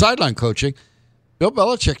sideline coaching, Bill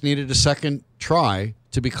Belichick needed a second try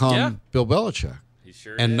to become Bill Belichick. He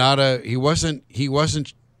sure and did. He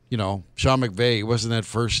wasn't, you know, Sean McVay. He wasn't that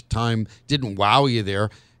first time, didn't wow you there.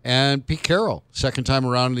 And Pete Carroll, second time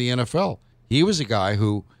around in the NFL. He was a guy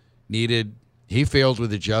who he failed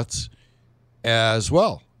with the Jets as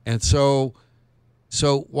well. And so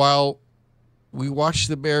while we watched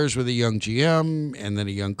the Bears with a young GM and then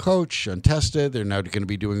a young coach, untested, they're now going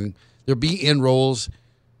to be in roles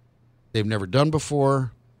they've never done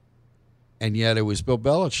before. And yet it was Bill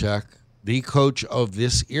Belichick, the coach of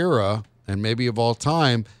this era and maybe of all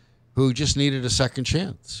time, who just needed a second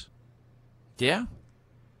chance. Yeah.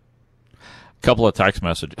 A couple of text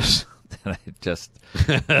messages that I just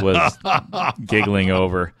was giggling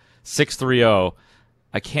over. 630,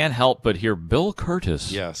 I can't help but hear Bill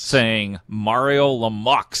Curtis saying Mario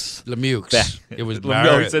Lemieux. It was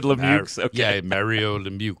Mario. He said Lemieux. Okay. Yeah, Mario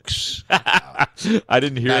Lemieux. I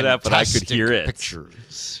didn't hear that, but I could hear it.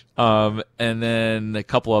 Pictures. And then a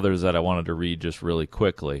couple others that I wanted to read just really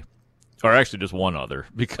quickly. Or actually just one other,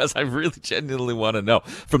 because I really genuinely want to know.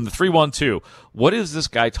 From the 312, what is this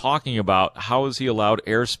guy talking about? How is he allowed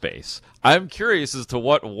airspace? I'm curious as to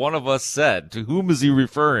what one of us said. To whom is he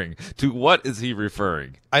referring? To what is he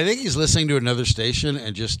referring? I think he's listening to another station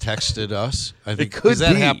and just texted us. I think could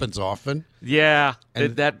that be. happens often. Yeah,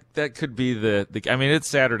 And- that could be the I mean, it's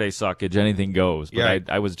Saturday suckage. Anything goes. But Yeah.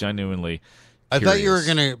 I was genuinely I curious. thought you were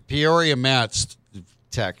going to Peoria Matt's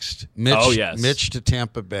text. Mitch, Oh, yes. Mitch to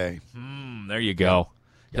Tampa Bay. There you go.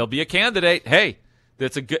 He'll be a candidate. Hey,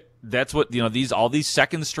 that's what, you know, all these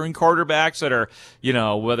second string quarterbacks that are, you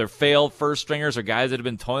know, whether failed first stringers or guys that have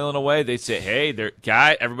been toiling away, they say, hey,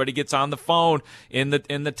 everybody gets on the phone in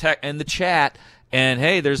the chat, and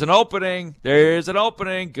hey, there's an opening.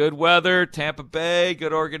 Good weather, Tampa Bay,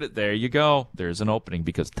 good organ. There you go. There's an opening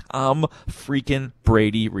because Tom freaking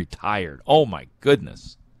Brady retired. Oh my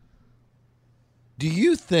goodness. Do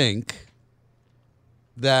you think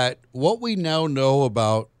that what we now know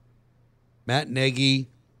about Matt Nagy,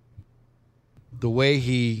 the way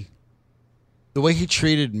he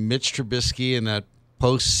treated Mitch Trubisky in that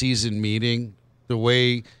postseason meeting, the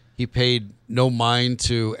way he paid no mind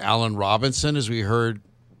to Allen Robinson, as we heard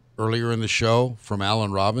earlier in the show from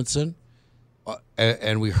Allen Robinson,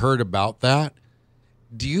 and we heard about that.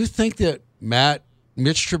 Do you think that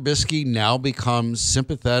Mitch Trubisky now becomes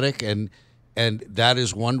sympathetic, and that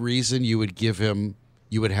is one reason you would give him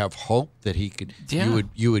you would have hope that he could. Yeah.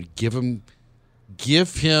 You would give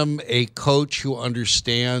him a coach who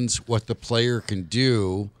understands what the player can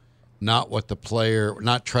do, not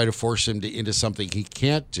try to force him into something he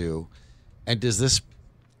can't do. And does this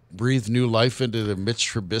breathe new life into the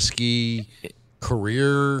Mitch Trubisky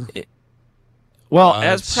career? Well,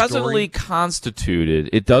 as story? presently constituted,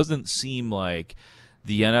 it doesn't seem like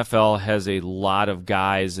the NFL has a lot of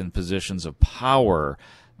guys in positions of power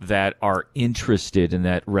that are interested in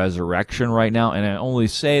that resurrection right now. And I only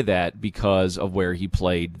say that because of where he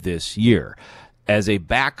played this year. As a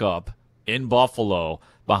backup in Buffalo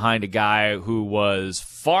behind a guy who was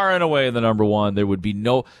far and away the number one, there would be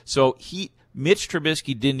no... So Mitch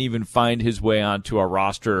Trubisky didn't even find his way onto a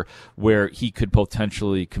roster where he could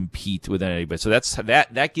potentially compete with anybody. So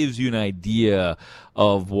that gives you an idea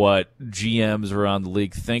of what GMs around the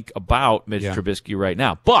league think about Mitch Trubisky right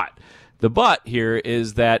now. But the but here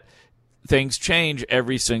is that things change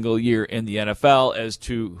every single year in the NFL as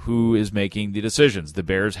to who is making the decisions. The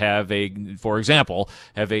Bears for example,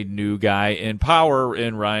 have a new guy in power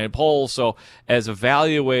in Ryan Poles. So as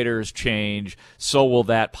evaluators change, so will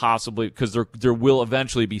that possibly, because there will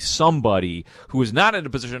eventually be somebody who is not in a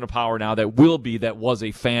position of power now that was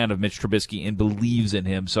a fan of Mitch Trubisky and believes in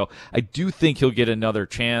him. So I do think he'll get another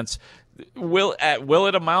chance. Will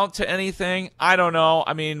it amount to anything? I don't know.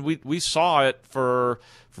 I mean, we saw it for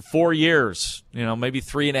 4 years, maybe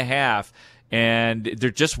 3.5, and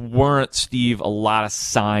there just weren't, Steve, a lot of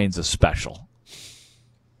signs of special.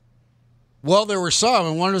 Well, there were some,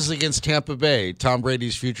 and one was against Tampa Bay, Tom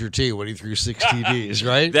Brady's future team, when he threw 6 TDs,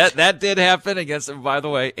 right? That did happen against, by the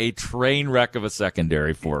way, a train wreck of a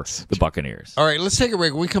secondary for the Buccaneers. All right, let's take a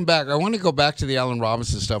break. When we come back, I want to go back to the Allen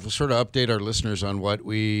Robinson stuff. We'll sort of update our listeners on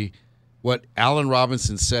what Allen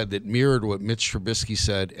Robinson said that mirrored what Mitch Trubisky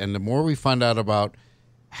said, and the more we find out about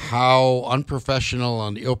how unprofessional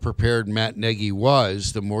and ill-prepared Matt Nagy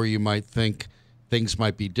was, the more you might think things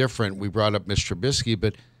might be different. We brought up Mitch Trubisky,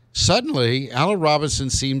 but suddenly Allen Robinson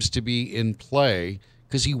seems to be in play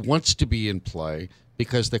because he wants to be in play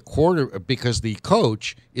because the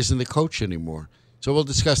coach isn't the coach anymore. So we'll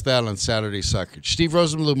discuss that on Saturday Suckage. Steve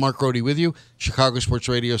Rosenbluth, Mark Grody with you, Chicago Sports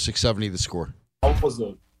Radio 670 The Score. I was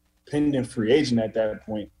a pending free agent at that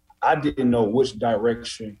point. I didn't know which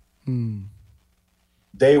direction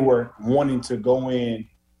they were wanting to go in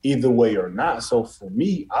either way or not. So for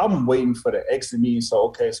me, I'm waiting for the exit meeting.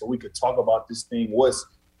 So we could talk about this thing. What's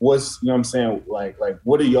you know what I'm saying? Like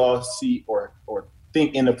what do y'all see or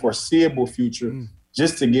think in the foreseeable future,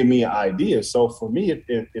 just to give me an idea. So for me,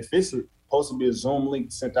 if it's supposed to be a Zoom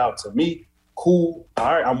link sent out to me, cool.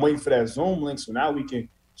 All right, I'm waiting for that Zoom link. So now we can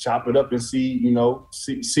chop it up and see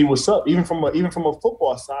see what's up. Even from a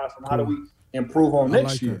football side, from how do we improve on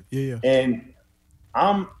next year? Yeah. And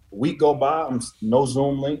week go by, no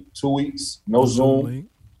Zoom link. 2 weeks, no Zoom link.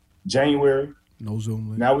 January, no Zoom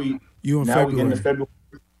link. Now we get into February.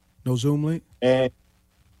 No Zoom link? And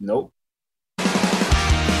nope.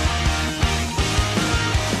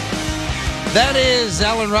 That is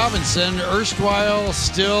Allen Robinson, erstwhile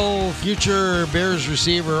still future Bears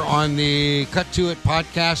receiver, on the Cut to It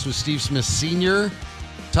podcast with Steve Smith Sr.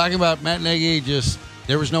 Talking about Matt Nagy.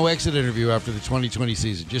 There was no exit interview after the 2020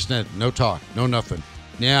 season. Just no talk, no nothing.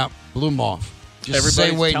 Yeah, blew him off. Just Everybody's the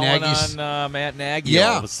same way telling on Matt Nagy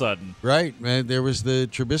all of a sudden. Right, man. There was the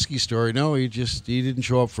Trubisky story. No, he didn't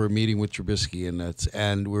show up for a meeting with Trubisky,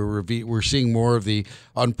 and we're seeing more of the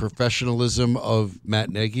unprofessionalism of Matt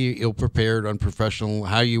Nagy, ill-prepared, unprofessional,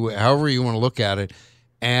 however you want to look at it.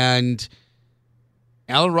 And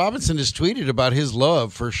Allen Robinson has tweeted about his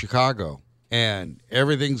love for Chicago, and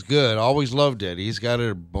everything's good. Always loved it. He's got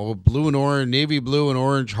a blue and orange, navy blue and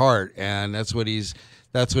orange heart, and that's what he's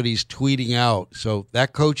tweeting out. So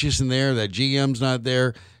that coach isn't there. That GM's not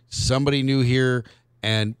there. Somebody new here.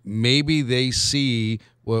 And maybe they see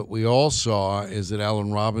what we all saw, is that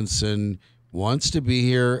Allen Robinson wants to be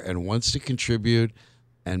here and wants to contribute.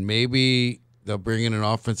 And maybe they'll bring in an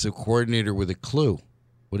offensive coordinator with a clue.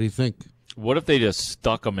 What do you think? What if they just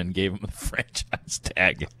stuck him and gave him a franchise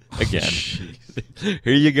tag again?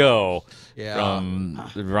 Here you go. Yeah. From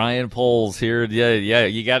Ryan Poles here. Yeah.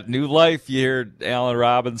 You got new life here, Allen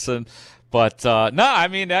Robinson. But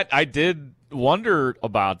I did wonder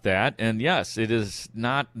about that. And yes, it is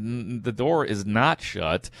not, the door is not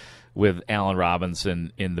shut with Allen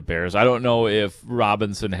Robinson in the Bears. I don't know if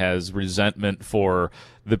Robinson has resentment for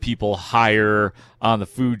the people higher on the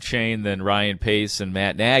food chain than Ryan Pace and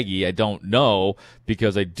Matt Nagy? I don't know,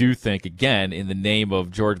 because I do think, again, in the name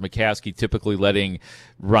of George McCaskey typically letting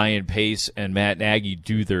Ryan Pace and Matt Nagy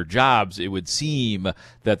do their jobs, it would seem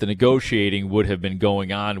that the negotiating would have been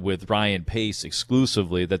going on with Ryan Pace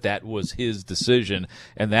exclusively, that was his decision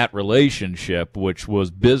and that relationship, which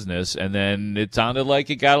was business. And then it sounded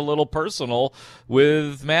like it got a little personal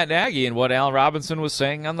with Matt Nagy and what Allen Robinson was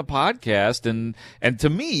saying on the podcast. And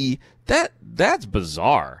to me, that's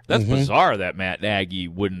bizarre. That's bizarre that Matt Nagy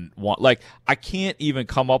wouldn't want, like, I can't even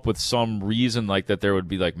come up with some reason like that there would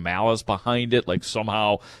be like malice behind it, like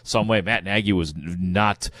somehow, some way Matt Nagy was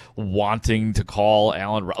not wanting to call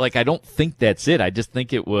Allen. Like, I don't think that's it. I just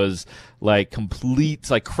think it was like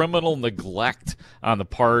complete, like, criminal neglect on the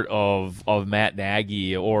part of Matt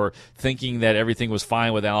Nagy, or thinking that everything was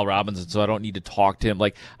fine with Allen Robinson, so I don't need to talk to him.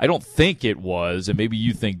 Like, I don't think it was, and maybe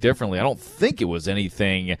you think differently. I don't think it was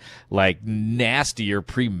anything like nasty or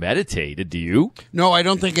premeditated. Do you? No, I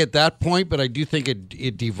don't think at that point, but I do think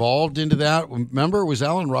it devolved into that. Remember, it was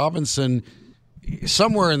Allen Robinson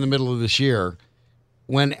somewhere in the middle of this year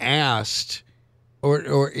when asked,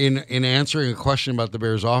 or in answering a question about the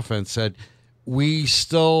Bears offense, said,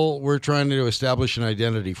 we're trying to establish an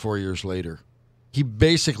identity 4 years later. He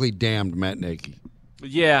basically damned Matt Nagy.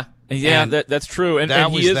 Yeah, that's true, and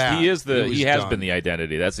he has been the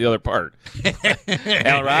identity. That's the other part.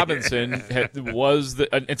 Allen Robinson was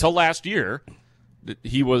until last year,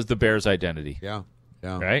 he was the Bears' identity. Yeah,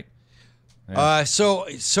 right. Yeah. So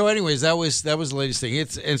anyways, that was the latest thing.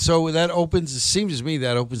 So that opens. It seems to me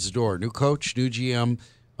that opens the door. New coach, new GM.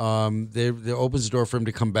 That opens the door for him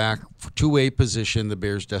to come back to a position the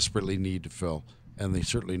Bears desperately need to fill, and they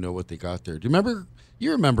certainly know what they got there. Do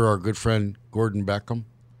you remember our good friend Gordon Beckham?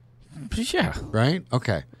 Yeah. Right?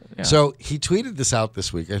 Okay. Yeah. So he tweeted this out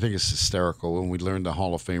this week. I think it's hysterical when we learned the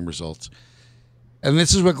Hall of Fame results. And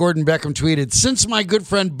this is what Gordon Beckham tweeted. Since my good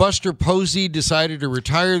friend Buster Posey decided to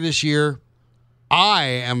retire this year, I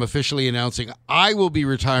am officially announcing I will be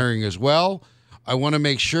retiring as well. I want to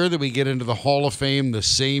make sure that we get into the Hall of Fame the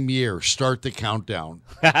same year. Start the countdown.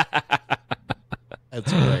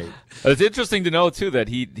 That's great. It's interesting to know, too, that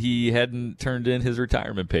he hadn't turned in his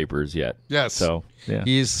retirement papers yet. Yes. So, yeah.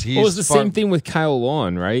 He's it was the same thing with Kyle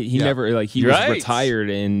Long, right? He never, like, he was retired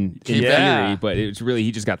in theory, but it was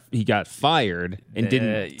really, he got fired and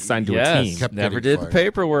didn't sign to a team. Never did the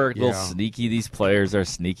paperwork. Yeah. Little sneaky. These players are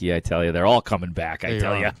sneaky, I tell you. They're all coming back, I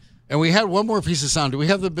tell you. And we had one more piece of sound. Do we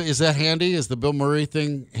have is that handy? Is the Bill Murray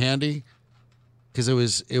thing handy? Because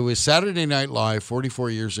it was Saturday Night Live 44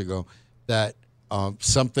 years ago that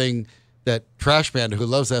something that Trash Panda, who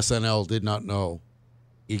loves SNL, did not know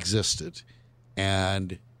existed,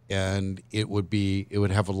 and it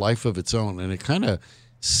would have a life of its own, and it kind of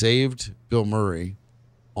saved Bill Murray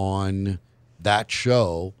on that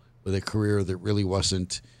show with a career that really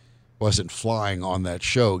wasn't flying on that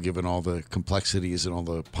show, given all the complexities and all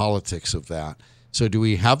the politics of that. So do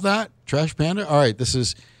we have that, Trash Panda? All right, this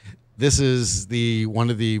is one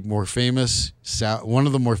of the more famous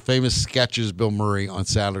sketches Bill Murray on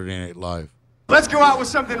Saturday Night Live. Let's go out with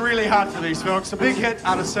something really hot for these folks. A big hit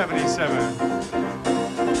out of '77.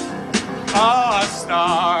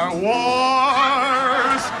 Star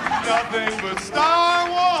Wars, nothing but Star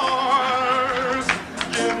Wars.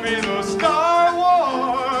 Give me the Star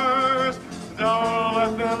Wars. Don't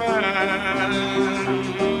let them end.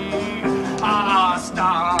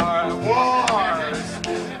 Star Wars.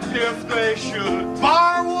 If they should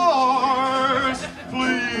bar wars,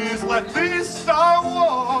 please let these Star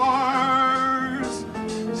Wars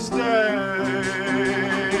stay.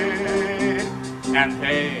 And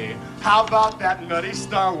hey, how about that nutty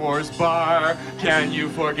Star Wars bar? Can you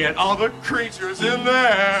forget all the creatures in there?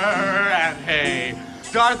 And hey,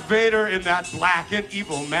 Darth Vader in that black and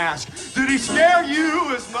evil mask, did he scare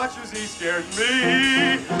you as much as he scared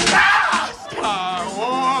me? Star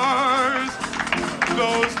Wars,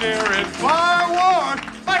 those near and far war,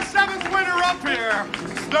 my seventh winner up here,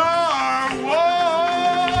 Star Wars!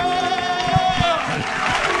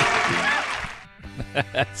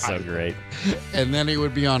 That's so great. And then he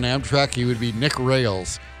would be on Amtrak. He would be Nick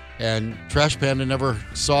Rails. And Trash Panda never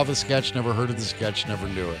saw the sketch, never heard of the sketch, never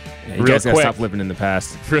knew it. Yeah, you guys got to stop living in the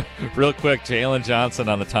past. Real quick, Jalen Johnson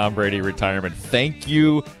on the Tom Brady retirement. Thank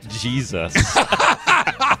you, Jesus.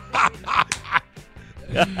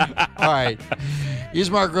 All right.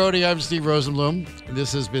 He's Mark Grody. I'm Steve Rosenblum.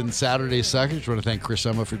 This has been Saturday Suckers. I want to thank Chris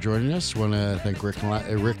Emma for joining us. I want to thank Rick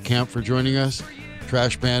Camp for joining us.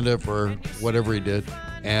 Trash Panda for whatever he did.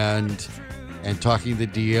 And talking the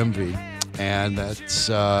DMV. And that's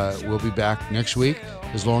we'll be back next week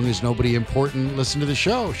as long as nobody important listen to the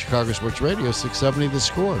show. Chicago Sports Radio, 670 The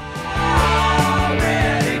Score.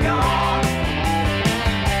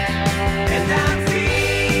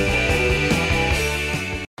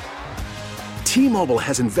 T-Mobile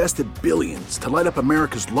has invested billions to light up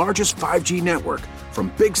America's largest 5G network,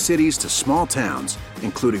 from big cities to small towns,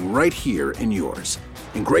 including right here in yours.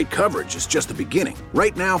 And great coverage is just the beginning.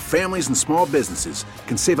 Right now, families and small businesses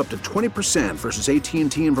can save up to 20% versus AT&T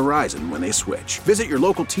and Verizon when they switch. Visit your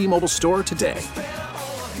local T-Mobile store today.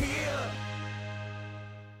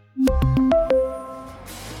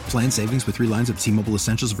 Plan savings with 3 lines of T-Mobile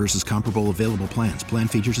Essentials versus comparable available plans. Plan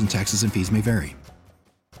features and taxes and fees may vary.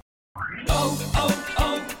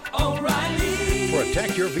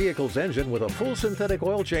 Protect your vehicle's engine with a full synthetic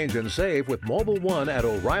oil change and save with Mobil 1 at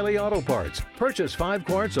O'Reilly Auto Parts. Purchase 5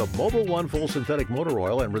 quarts of Mobil 1 full synthetic motor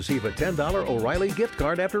oil and receive a $10 O'Reilly gift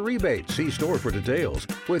card after rebate. See store for details.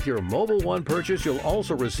 With your Mobil 1 purchase, you'll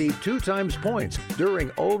also receive 2 times points during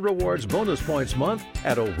O Rewards Bonus Points Month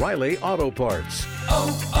at O'Reilly Auto Parts.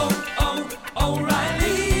 O'Reilly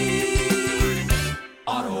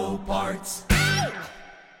Auto Parts.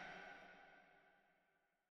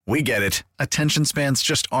 We get it. Attention spans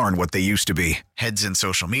just aren't what they used to be. Heads in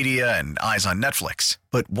social media and eyes on Netflix.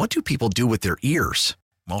 But what do people do with their ears?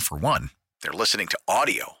 Well, for one, they're listening to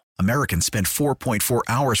audio. Americans spend 4.4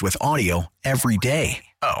 hours with audio every day.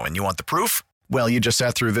 Oh, and you want the proof? Well, you just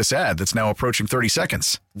sat through this ad that's now approaching 30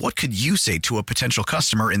 seconds. What could you say to a potential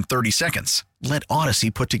customer in 30 seconds? Let Odyssey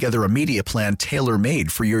put together a media plan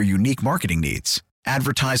tailor-made for your unique marketing needs.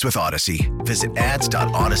 Advertise with Odyssey. Visit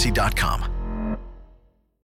ads.odyssey.com.